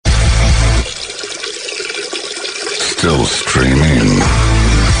Still streaming.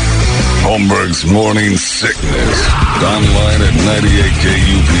 Holmberg's Morning Sickness. Online at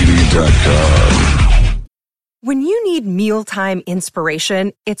 98kupd.com. When you need mealtime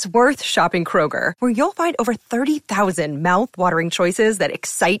inspiration, it's worth shopping Kroger, where you'll find over 30,000 mouth-watering choices that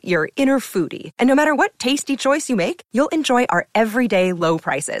excite your inner foodie. And no matter what tasty choice you make, you'll enjoy our everyday low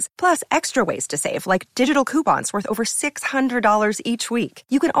prices, plus extra ways to save, like digital coupons worth over $600 each week.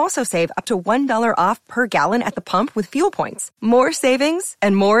 You can also save up to $1 off per gallon at the pump with fuel points. More savings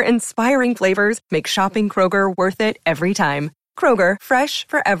and more inspiring flavors make shopping Kroger worth it every time. Kroger, fresh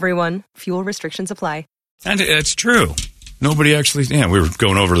for everyone. Fuel restrictions apply. And it's true. Nobody actually, we were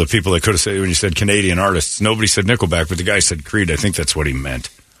going over the people that could have said, when you said Canadian artists, nobody said Nickelback, but the guy said Creed. I think that's what he meant.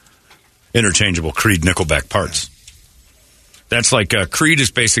 Interchangeable Creed Nickelback parts. That's like, Creed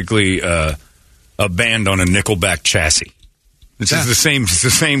is basically a band on a Nickelback chassis. It's the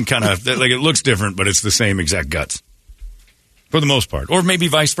same kind of, like it looks different, but it's the same exact guts. For the most part. Or maybe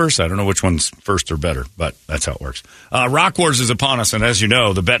vice versa. I don't know which one's first or better, but that's how it works. Rock Wars is upon us, and as you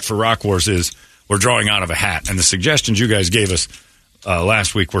know, the bet for Rock Wars is we're drawing out of a hat, and the suggestions you guys gave us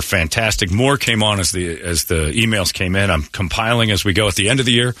last week were fantastic. More came on as the emails came in. I'm compiling as we go. At the end of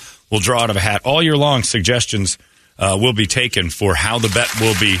the year, we'll draw out of a hat. All year long, suggestions will be taken for how the bet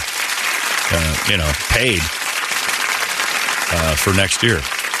will be, paid for next year.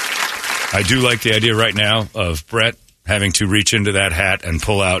 I do like the idea right now of Brett having to reach into that hat and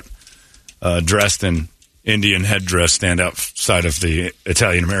pull out dressed in Indian headdress, stand outside of the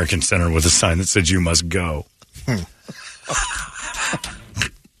Italian-American Center with a sign that said, "You must go."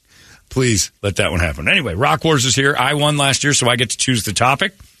 Please let that one happen. Anyway, Rock Wars is here. I won last year, so I get to choose the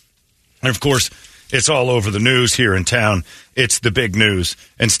topic. And, of course, it's all over the news here in town. It's the big news.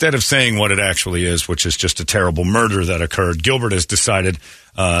 Instead of saying what it actually is, which is just a terrible murder that occurred, Gilbert has decided,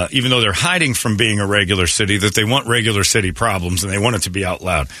 even though they're hiding from being a regular city, that they want regular city problems, and they want it to be out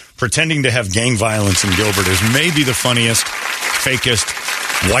loud. Pretending to have gang violence in Gilbert is maybe the funniest, fakest,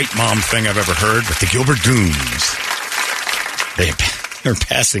 white mom thing I've ever heard, but the Gilbert Goons. They're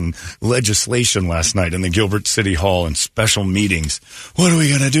passing legislation last night in the Gilbert City Hall in special meetings. What are we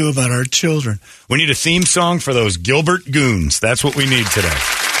going to do about our children? We need a theme song for those Gilbert Goons. That's what we need today.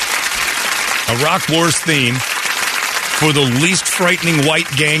 A Rock Wars theme for the least frightening white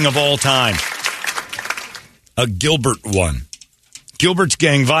gang of all time. A Gilbert one. Gilbert's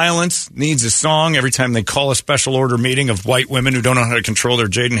gang violence needs a song every time they call a special order meeting of white women who don't know how to control their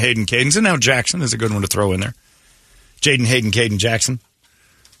Jaden, Hayden, Cadence. And now Jackson is a good one to throw in there. Jaden, Hayden, Caden, Jackson.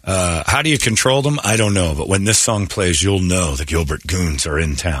 How do you control them? I don't know. But when this song plays, you'll know the Gilbert Goons are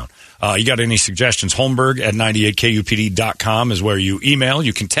in town. You got any suggestions? Holmberg at 98kupd.com is where you email.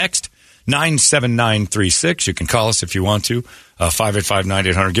 You can text 97936. You can call us if you want to.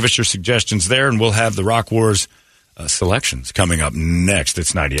 585-9800. Give us your suggestions there, and we'll have the Rock Wars selections coming up next.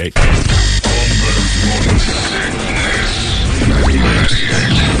 It's 98. Holmberg's Morning Sickness. 98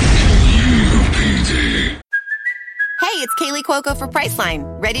 UPD. Hey, it's Kaylee Cuoco for Priceline.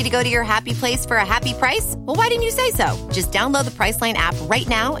 Ready to go to your happy place for a happy price? Well, why didn't you say so? Just download the Priceline app right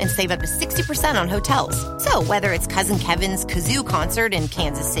now and save up to 60% on hotels. So whether it's Cousin Kevin's Kazoo Concert in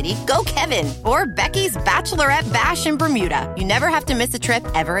Kansas City, go Kevin, or Becky's Bachelorette Bash in Bermuda, you never have to miss a trip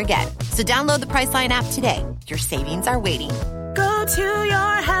ever again. So download the Priceline app today. Your savings are waiting. Go to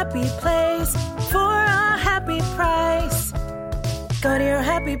your happy place for a happy price. Go to your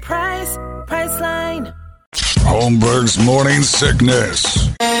happy price, Priceline. Holmberg's Morning Sickness.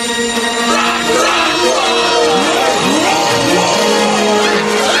 It's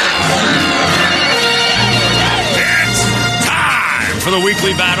time for the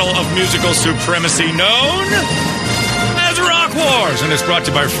weekly battle of musical supremacy known as Rock Wars. And it's brought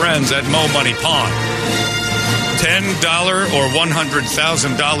to you by friends at Mo Money Pawn. $10 or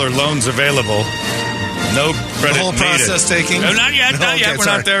 $100,000 loans available. No credit the whole process needed. taking? No, not yet. Not yet. We're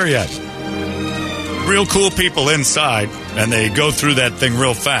not there yet. Real cool people inside, and they go through that thing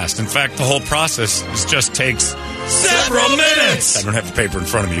real fast. In fact, the whole process just takes several minutes. I don't have the paper in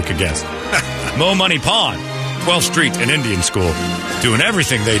front of me. You can guess. Mo Money Pawn, 12th Street and Indian School, doing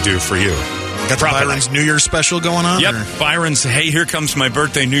everything they do for you. Got the Byron's New Year's special going on? Yep. Or? Byron's, hey, here comes my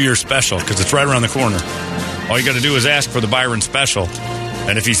birthday New Year's special, because it's right around the corner. All you got to do is ask for the Byron special.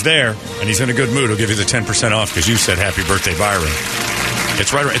 And if he's there and he's in a good mood, he'll give you the 10% off because you said happy birthday, Byron.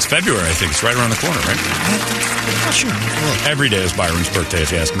 It's right. It's February, I think. It's right around the corner, right? Not sure. Every day is Byron's birthday,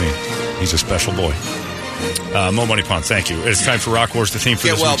 if you ask me. He's a special boy. Mo Money Pond, thank you. It's time for Rock Wars, the theme for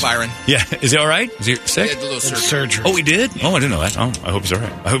Get this well, week's. Byron. Yeah. Is he all right? Is he sick? He had a little surgery. Oh, he did? Oh, I didn't know that. Oh, I hope he's all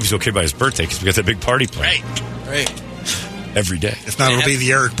right. I hope he's okay by his birthday because we got that big party planned. Right. every day. If not, it'll be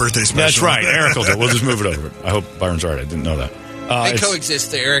the Eric birthday special. That's right. Eric will do it. We'll just move it over. I hope Byron's all right. I didn't know that. They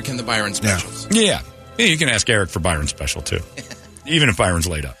coexist, the Eric and the Byron specials. Yeah. You can ask Eric for Byron's special, too. Even if Byron's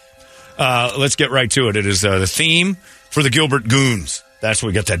laid up. Let's get right to it. It is the theme for the Gilbert Goons. That's what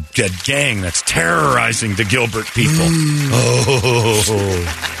we got, that gang that's terrorizing the Gilbert people.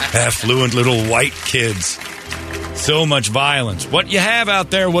 Affluent little white kids. So much violence. What you have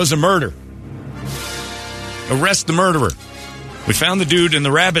out there was a murder. Arrest the murderer. We found the dude in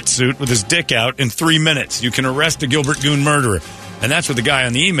the rabbit suit with his dick out in 3 minutes. You can arrest a Gilbert Goon murderer. And that's what the guy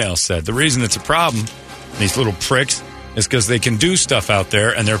on the email said. The reason it's a problem, these little pricks, is because they can do stuff out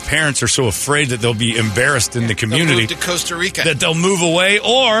there, and their parents are so afraid that they'll be embarrassed in the community. They'll move to Costa Rica. That they'll move away,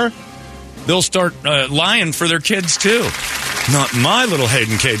 or they'll start lying for their kids, too. Not my little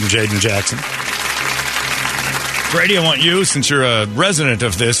Hayden, Caden, Jaden Jackson. Brady, I want you, since you're a resident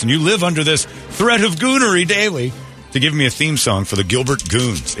of this, and you live under this threat of goonery daily, to give me a theme song for the Gilbert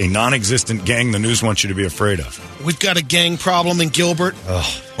Goons, a non-existent gang the news wants you to be afraid of. We've got a gang problem in Gilbert,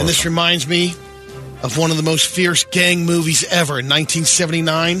 and this reminds me of one of the most fierce gang movies ever in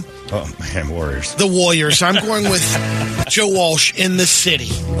 1979. Oh, man, Warriors. The Warriors. I'm going with Joe Walsh, In the City.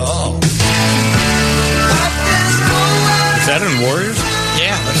 Oh. Is that in Warriors?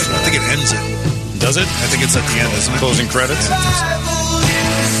 Yeah. I think it ends it. Does it? I think it's at the end, isn't it? Closing credits?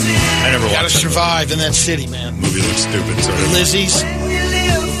 I never watched it. Gotta survive in that city, man. Movie looks stupid. So Lizzie's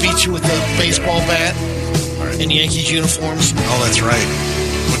beat you with a baseball bat in Yankees uniforms. Oh, that's right.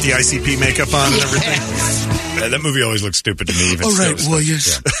 With the ICP makeup on and everything. Yeah, that movie always looks stupid to me. Even all right, Warriors.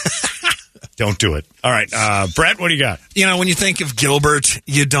 Yeah. Don't do it. All right, Brett, what do you got? You know, when you think of Gilbert,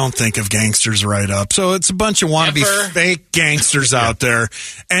 you don't think of gangsters right up. So it's a bunch of wannabe fake gangsters out there.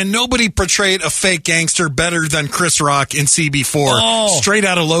 And nobody portrayed a fake gangster better than Chris Rock in CB4. Straight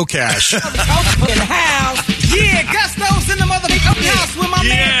out of Low Cash. In the house. Yeah, Gusto's in the motherfucking house with my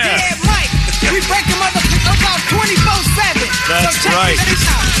man Dad Mike. We break the motherfucking house 24/7. That's right.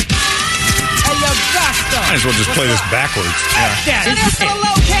 Hey, yo, Gusto. Might as well just play this backwards. Yeah. And that's for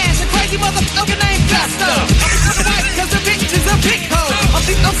Low Cash, a crazy motherfucker named Gusto. Cause the bitch is a big hoe. I'm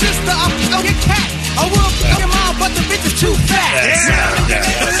the sister, I'm your cat. I will fuck your mom, but the bitch is too fat.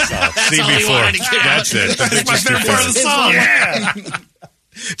 That's CB4. That's it. That's my favorite part of the song. Yeah.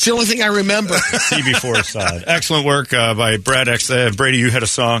 It's the only thing I remember. CB4 side. Excellent work by Brad. Brady, you had a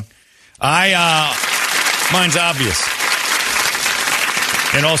song. Mine's obvious.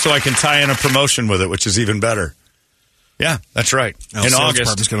 And also I can tie in a promotion with it, which is even better. Yeah, that's right. In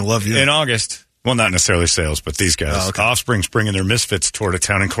August. Is going to love you. In August. Well, not necessarily sales, but these guys. Offspring's bringing their Misfits tour to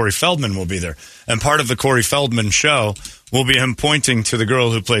town, and Corey Feldman will be there. And part of the Corey Feldman show will be him pointing to the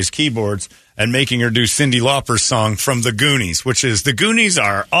girl who plays keyboards and making her do Cyndi Lauper's song from The Goonies, which is The Goonies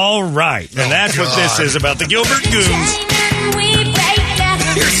Are All Right. And that's what this is about the Gilbert Goons.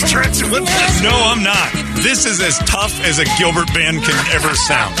 You're stretching with this. No, I'm not. This is as tough as a Gilbert band can ever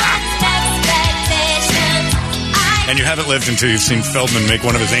sound. And you haven't lived until you've seen Feldman make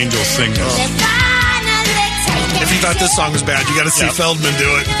one of his angels sing this. If you thought this song was bad, you got to see Feldman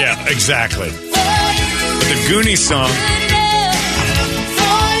do it. Yeah, exactly. The Goonies song.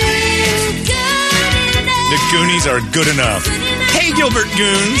 The Goonies are good enough. Hey, Gilbert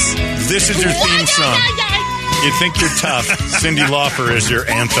Goons. This is your theme song. You think you're tough. Cyndi Lauper is your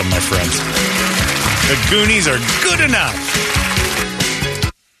anthem, my friends. The Goonies are good enough.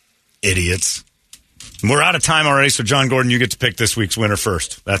 Idiots. We're out of time already, so John Gordon, you get to pick this week's winner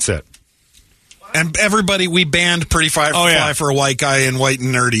first. That's it. And everybody, we banned Pretty Fly for a White Guy and White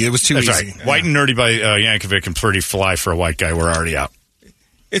and Nerdy. It was too easy. Right. Yeah. White and Nerdy by Yankovic and Pretty Fly for a White Guy. We're already out.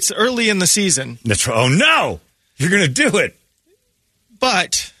 It's early in the season. That's oh, no! You're going to do it.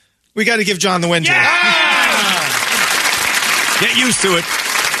 But we got to give John the win today. Get used to it.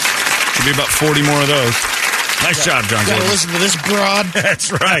 There'll be about 40 more of those. Nice job, John Gordon. Gotta listen to this broad.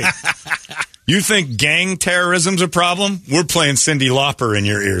 That's right. You think gang terrorism's a problem? We're playing Cyndi Lauper in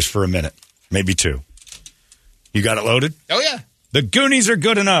your ears for a minute. Maybe two. You got it loaded? Oh, yeah. The Goonies are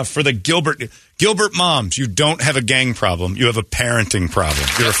good enough for the Gilbert moms. You don't have a gang problem. You have a parenting problem.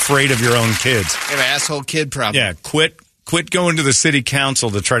 You're afraid of your own kids. You have an asshole kid problem. Yeah, quit going to the city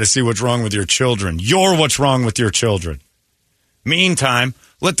council to try to see what's wrong with your children. You're what's wrong with your children. Meantime,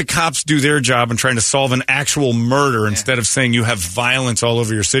 let the cops do their job in trying to solve an actual murder instead of saying you have violence all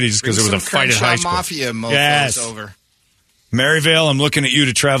over your city just because it was a fight at high school. Mafia mofos over. Maryvale, I'm looking at you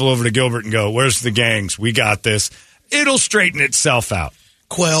to travel over to Gilbert and go, where's the gangs? We got this. It'll straighten itself out.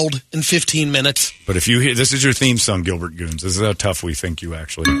 Quelled in 15 minutes. But if you hear, this is your theme song, Gilbert Goons. This is how tough we think you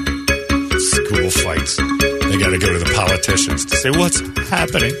actually are. School fights. They got to go to the politicians to say, what's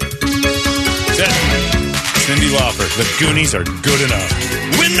happening? That's it. Cyndi Lauper. The Goonies are good enough.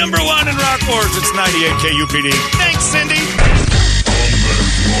 Win number 1 in Rock Wars. It's 98 KUPD. Thanks, Cindy.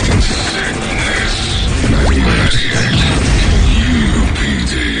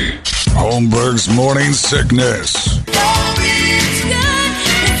 Holmberg's Morning Sickness.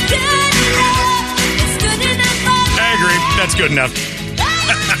 I agree. That's good enough.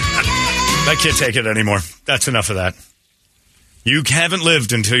 I can't take it anymore. That's enough of that. You haven't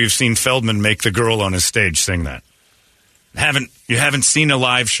lived until you've seen Feldman make the girl on his stage sing that. You haven't seen a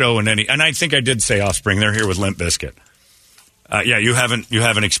live show in any, and I think I did say Offspring. They're here with Limp Bizkit. Yeah, you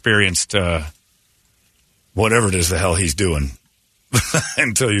haven't experienced whatever it is the hell he's doing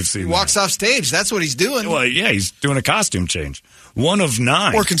until you've seen. He walks off stage. That's what he's doing. Well, yeah, he's doing a costume change. 1 of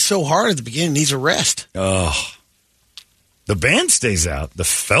 9. Working so hard at the beginning, needs a rest. Oh. The band stays out. The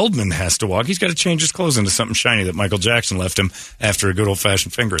Feldman has to walk. He's got to change his clothes into something shiny that Michael Jackson left him after a good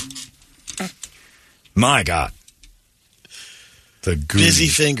old-fashioned fingering. My God. The Goonies. Busy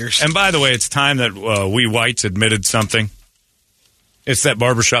fingers. And by the way, it's time that we whites admitted something. It's that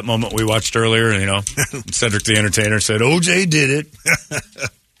barbershop moment we watched earlier, you know. Cedric the Entertainer said, OJ did it.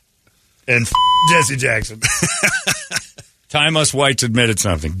 And Jesse Jackson. Time us whites admitted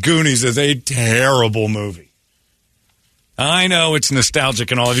something. Goonies is a terrible movie. I know it's nostalgic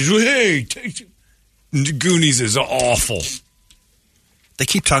and all of you. Hey, Goonies is awful. They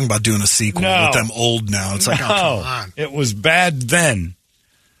keep talking about doing a sequel with them old now. It's like, oh, come on. It was bad then.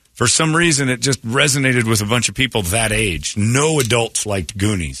 For some reason, it just resonated with a bunch of people that age. No adults liked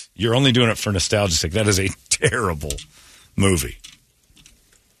Goonies. You're only doing it for nostalgia's sake. That is a terrible movie.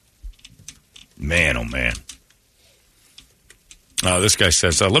 Man, oh man. This guy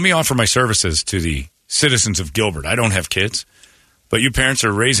says, let me offer my services to the citizens of Gilbert. I don't have kids, but you parents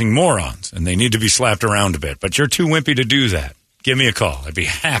are raising morons, and they need to be slapped around a bit. But you're too wimpy to do that. Give me a call. I'd be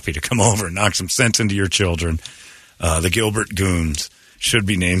happy to come over and knock some sense into your children. The Gilbert Goons should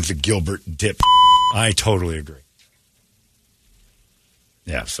be named the Gilbert Dip. I totally agree.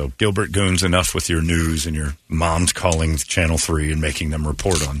 Yeah, so Gilbert Goons, enough with your news and your moms calling Channel 3 and making them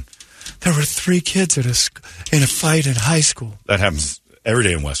report on. There were 3 kids in a fight in high school. That happens every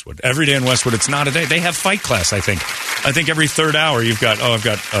day in Westwood. Every day in Westwood, it's not a day. They have fight class, I think. I think every third hour you've got, I've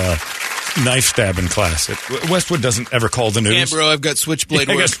got knife stabbing class. Westwood doesn't ever call the news. Yeah, bro, I've got switchblade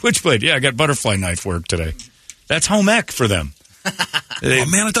work. I got switchblade. Yeah, I got butterfly knife work today. That's home ec for them. Oh,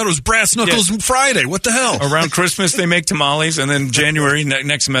 man, I thought it was Brass Knuckles Friday. What the hell? Around Christmas, they make tamales, and then January,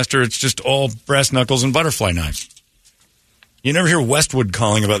 next semester, it's just all brass knuckles and butterfly knives. You never hear Westwood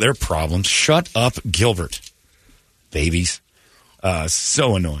calling about their problems. Shut up, Gilbert. Babies.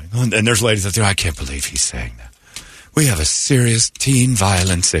 So annoying. And there's ladies that say, I can't believe he's saying that. We have a serious teen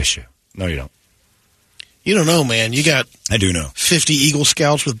violence issue. No, you don't. You don't know, man. You got I do know 50 Eagle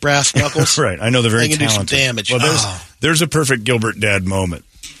Scouts with brass knuckles. Right. I know they're very they can talented. do some damage. Well, there's a perfect Gilbert dad moment.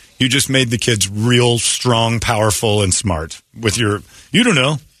 You just made the kids real strong, powerful, and smart. With your, you don't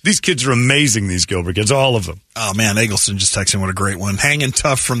know. These kids are amazing, these Gilbert kids, all of them. Oh, man, Eggleston just texted me what a great one. Hanging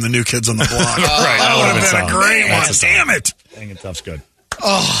Tough from the New Kids on the Block. Right. That would have been a great one. Damn it. Hanging Tough's good.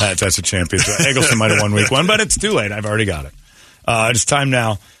 Oh. That's a champion. Eggleston might have won week 1, but it's too late. I've already got it. It's time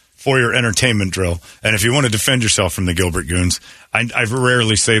now for your entertainment drill. And if you want to defend yourself from the Gilbert Goons, I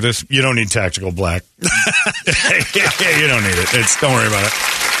rarely say this, you don't need tactical black. You don't need it. Don't worry about it.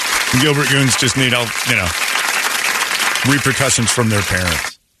 Gilbert Goons just need, repercussions from their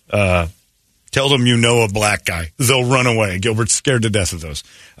parents. Tell them you know a black guy. They'll run away. Gilbert's scared to death of those.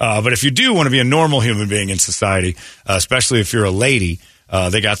 But if you do want to be a normal human being in society, especially if you're a lady,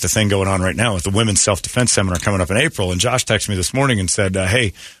 they got the thing going on right now with the Women's Self-Defense Seminar coming up in April. And Josh texted me this morning and said,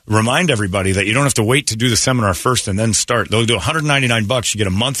 hey, remind everybody that you don't have to wait to do the seminar first and then start. They'll do $199. You get a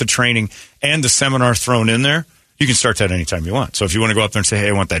month of training and the seminar thrown in there. You can start that anytime you want. So if you want to go up there and say, hey,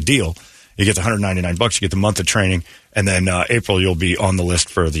 I want that deal, you get the $199. You get the month of training. And then April, you'll be on the list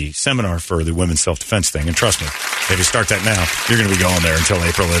for the seminar for the Women's Self-Defense thing. And trust me, if you start that now, you're going to be going there until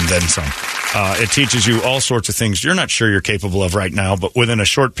April and then some. It teaches you all sorts of things you're not sure you're capable of right now, but within a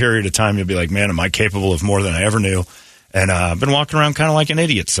short period of time, you'll be like, man, am I capable of more than I ever knew? And I've been walking around kind of like an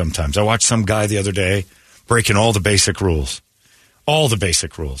idiot sometimes. I watched some guy the other day breaking all the basic rules. All the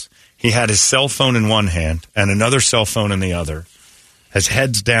basic rules. He had his cell phone in one hand and another cell phone in the other. His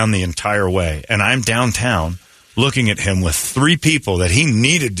head's down the entire way. And I'm downtown looking at him with 3 people that he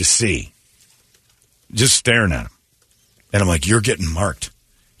needed to see, just staring at him. And I'm like, you're getting marked.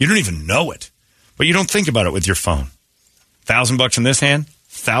 You don't even know it, but you don't think about it with your phone. $1,000 in this hand,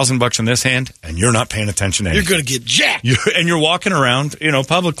 $1,000 in this hand, and you're not paying attention to anything. You're going to get jacked. And you're walking around,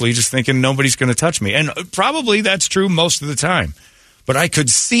 publicly just thinking nobody's going to touch me. And probably that's true most of the time. But I could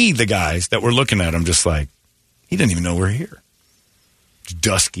see the guys that were looking at him just like, He didn't even know we're here. It's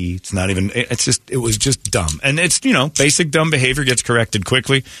dusky. It's not even, it was just dumb. And it's, basic dumb behavior gets corrected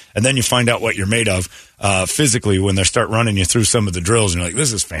quickly. And then you find out what you're made of physically when they start running you through some of the drills. And you're like,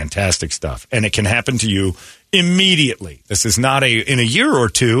 this is fantastic stuff. And it can happen to you immediately. This is not in a year or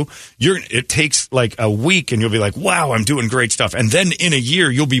two. It takes like a week and you'll be like, wow, I'm doing great stuff. And then in a year,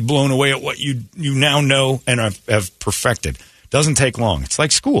 you'll be blown away at what you now know and have perfected. Doesn't take long. It's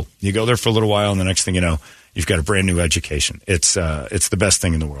like school. You go there for a little while and the next thing you know, you've got a brand new education. It's the best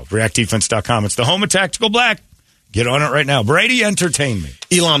thing in the world. ReactDefense.com. It's the home of Tactical Black. Get on it right now. Brady, entertain me.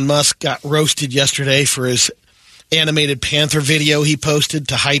 Elon Musk got roasted yesterday for his animated Panther video he posted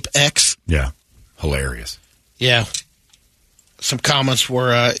to Hype X. Yeah. Hilarious. Yeah. Some comments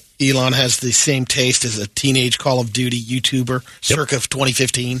were Elon has the same taste as a teenage Call of Duty YouTuber, circa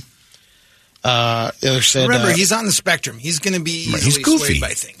 2015. The other said, remember, he's on the spectrum. He's going to be he's goofy swayed by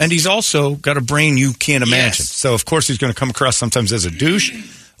things. And he's also got a brain you can't imagine. Yes. So, of course, he's going to come across sometimes as a douche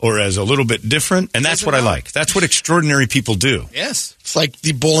or as a little bit different. And that's what I like. That's what extraordinary people do. Yes. It's like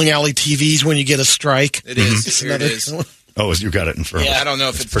the bowling alley TVs when you get a strike. It is. Here it is. Oh, you got it in front of us. Yeah, I don't know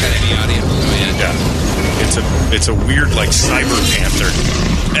if it's got any audio. Yeah. It's a weird, like, cyber panther.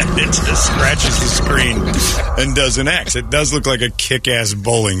 And it just scratches the screen and does an X. It does look like a kick-ass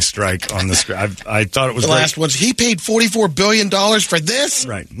bowling strike on the screen. I thought it was the last one's, he paid $44 billion for this?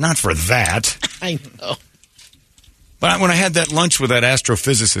 Right. Not for that. I know. But when I had that lunch with that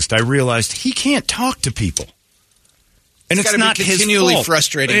astrophysicist, I realized he can't talk to people. And it's not his fault. Continually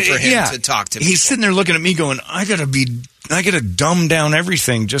frustrating for him to talk to people. He's sitting there looking at me going, I got to dumb down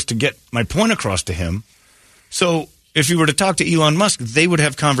everything just to get my point across to him. So if you were to talk to Elon Musk, they would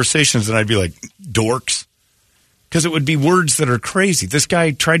have conversations and I'd be like, dorks. Because it would be words that are crazy. This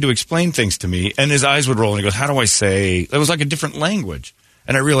guy tried to explain things to me and his eyes would roll and he goes, how do I say? It was like a different language.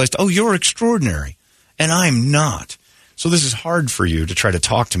 And I realized, oh, you're extraordinary. And I'm not. So this is hard for you to try to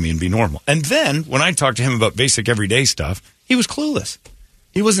talk to me and be normal. And then when I talked to him about basic everyday stuff, he was clueless.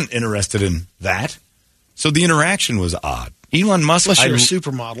 He wasn't interested in that. So the interaction was odd. Elon Musk. Unless you're a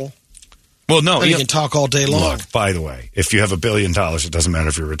supermodel. Well, no. You can talk all day long. Look, by the way, if you have $1 billion, it doesn't matter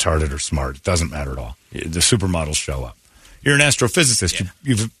if you're retarded or smart. It doesn't matter at all. The supermodels show up. You're an astrophysicist.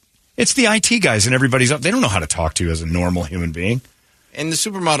 Yeah. It's the IT guys and everybody's up. They don't know how to talk to you as a normal human being. And the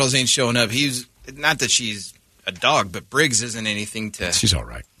supermodels ain't showing up. Not that she's a dog, but Briggs isn't anything to... She's all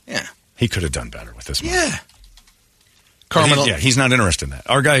right. Yeah. He could have done better with this money. Yeah. He's not interested in that.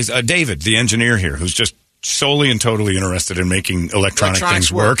 Our guy's David, the engineer here, who's just solely and totally interested in making electronic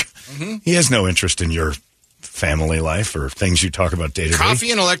things work. Mm-hmm. He has no interest in your family life or things you talk about day to day. Coffee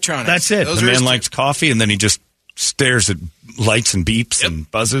and electronics. That's it. The man likes coffee, and then he just stares at lights and beeps and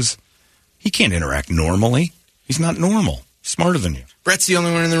buzzes. He can't interact normally. He's not normal. He's smarter than you. Brett's the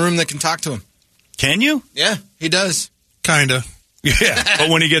only one in the room that can talk to him. Can you? Yeah, he does. Kind of. Yeah, but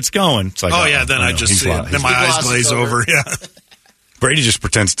when he gets going, it's like... then I just see it. Then my eyes glaze over. Yeah. Brady just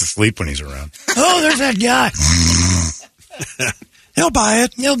pretends to sleep when he's around. Oh, there's that guy. He'll buy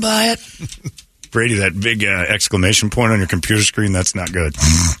it. He'll buy it. Brady, that big exclamation point on your computer screen, that's not good.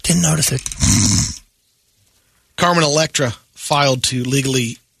 Didn't notice it. Carmen Electra filed to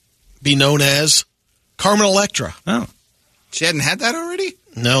legally be known as Carmen Electra. Oh. She hadn't had that already?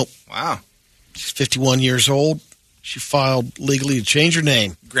 Nope. Wow. She's 51 years old. She filed legally to change her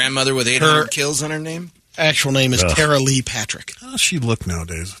name. Grandmother with 800 kills on her name? Actual name is Tara Lee Patrick. How does she look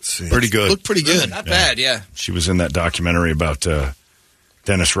nowadays? Let's see. Pretty good. Looked pretty good. Not bad, yeah. She was in that documentary about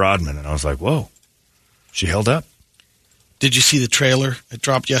Dennis Rodman, and I was like, whoa. She held up. Did you see the trailer? It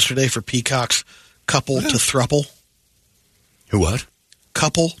dropped yesterday for Peacock's Couple to Thruple. Who what?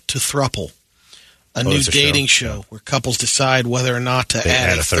 Couple to Thruple. A new dating show where couples decide whether or not to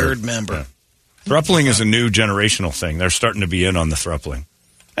add a third member. Yeah. Thrupling is a new generational thing. They're starting to be in on the thrupling.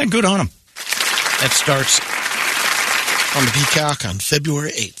 And good on them. That starts on the Peacock on February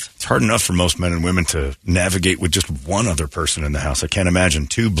 8th. It's hard enough for most men and women to navigate with just one other person in the house. I can't imagine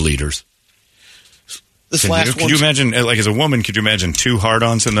two bleeders. Could you imagine, like as a woman, could you imagine two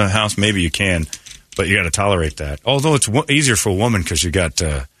hard-ons in the house? Maybe you can, but you got to tolerate that. Although it's easier for a woman because you got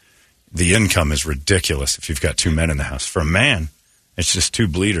the income is ridiculous if you've got two men in the house. For a man, it's just two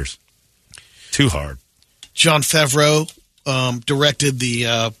bleeders. Too hard. Jon Favreau directed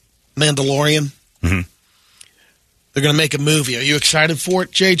the Mandolorian. Mm-hmm. They're going to make a movie. Are you excited for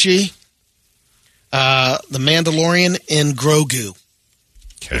it, JG? The Mandalorian in Grogu.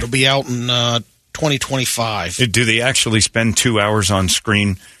 Okay. It'll be out in 2025. Do they actually spend 2 hours on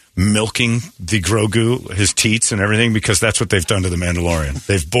screen milking the Grogu, his teats and everything? Because that's what they've done to the Mandalorian.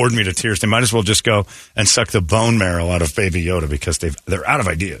 They've bored me to tears. They might as well just go and suck the bone marrow out of Baby Yoda because they're out of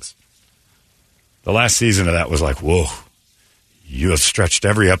ideas. The last season of that was like, whoa, you have stretched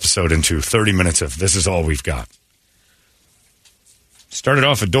every episode into 30 minutes of this is all we've got. Started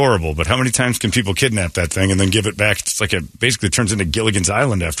off adorable, but how many times can people kidnap that thing and then give it back? It's like it basically turns into Gilligan's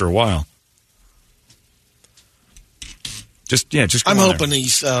Island after a while. Just go I'm on hoping there.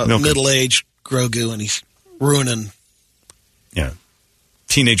 he's middle-aged Grogu and he's ruining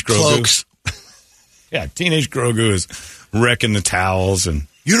teenage Grogu. cloaks. Yeah, teenage Grogu is wrecking the towels and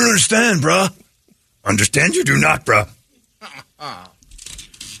you don't understand, bruh. Understand you do not, bruh.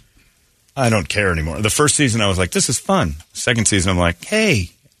 I don't care anymore. The first season I was like, this is fun. Second season I'm like, hey,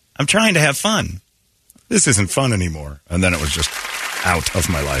 I'm trying to have fun. This isn't fun anymore. And then it was just out of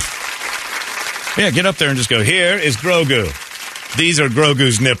my life. Yeah, get up there and just go, here is Grogu. These are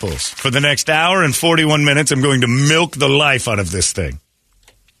Grogu's nipples. For the next hour and 41 minutes, I'm going to milk the life out of this thing.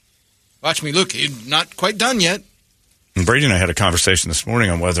 Watch me, look, he's not quite done yet. And Brady and I had a conversation this morning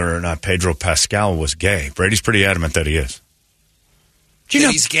on whether or not Pedro Pascal was gay. Brady's pretty adamant that he is.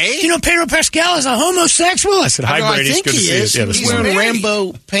 He's gay? You know Pedro Pascal is a homosexual? I said, hi, Brady. I think It's good to see is. you. Yeah, this He's morning. wearing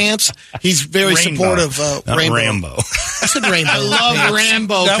Rambo pants. He's very supportive of Not Rambo. I said Rainbow. I love pants.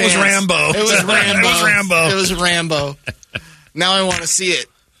 Rambo That was pants. Rambo. It was Rambo. It was Rambo. It was Rambo. Now I want to see it.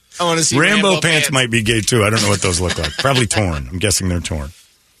 I want to see Rambo pants might be gay, too. I don't know what those look like. Probably torn. I'm guessing they're torn.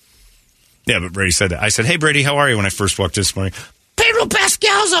 Yeah, but Brady said that. I said, hey, Brady, how are you when I first walked this morning? Pedro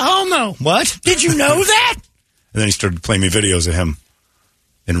Pascal's a homo. What? Did you know that? And then he started playing me videos of him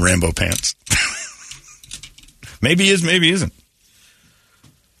in Rambo pants. Maybe he is, maybe he isn't.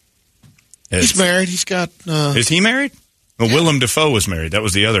 He's married. He's got... Is he married? Well, Willem Dafoe was married. That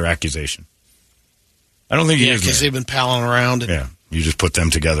was the other accusation. I don't think he is because married. they've been palling around. Yeah, you just put them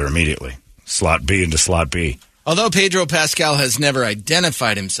together immediately. Slot B into slot B. Although Pedro Pascal has never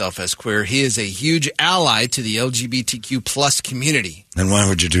identified himself as queer, he is a huge ally to the LGBTQ plus community. Then why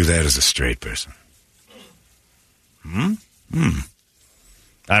would you do that as a straight person? I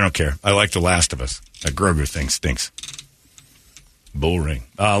don't care. I like The Last of Us. That Grogu thing stinks. Bull ring.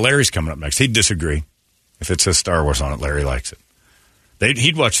 Larry's coming up next. He'd disagree. If it says Star Wars on it, Larry likes it.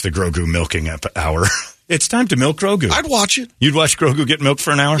 He'd watch the Grogu milking hour. It's time to milk Grogu. I'd watch it. You'd watch Grogu get milked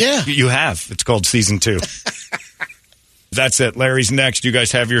for an hour? Yeah. You have. It's called Season 2. That's it. Larry's next. You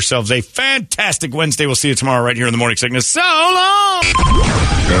guys have yourselves a fantastic Wednesday. We'll see you tomorrow right here in the Morning Sickness. So long!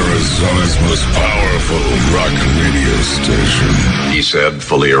 Arizona's most powerful rock radio station. He said,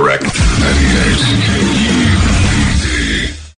 fully erect. 98 KUPD.